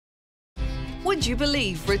Would You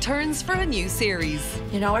Believe returns for a new series.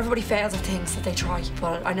 You know, everybody fails at things that they try,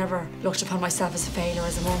 but I never looked upon myself as a failure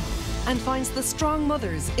as a mum. And finds the strong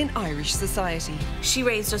mothers in Irish society. She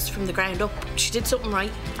raised us from the ground up. She did something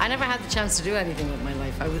right. I never had the chance to do anything with my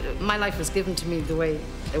life. My life was given to me the way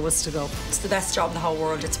it was to go. It's the best job in the whole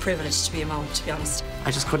world. It's a privilege to be a mum, to be honest.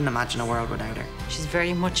 I just couldn't imagine a world without her. She's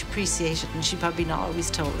very much appreciated, and she's probably not always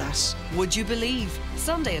told that. Would You Believe?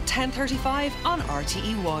 Sunday at 10:35 on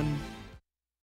RTE1.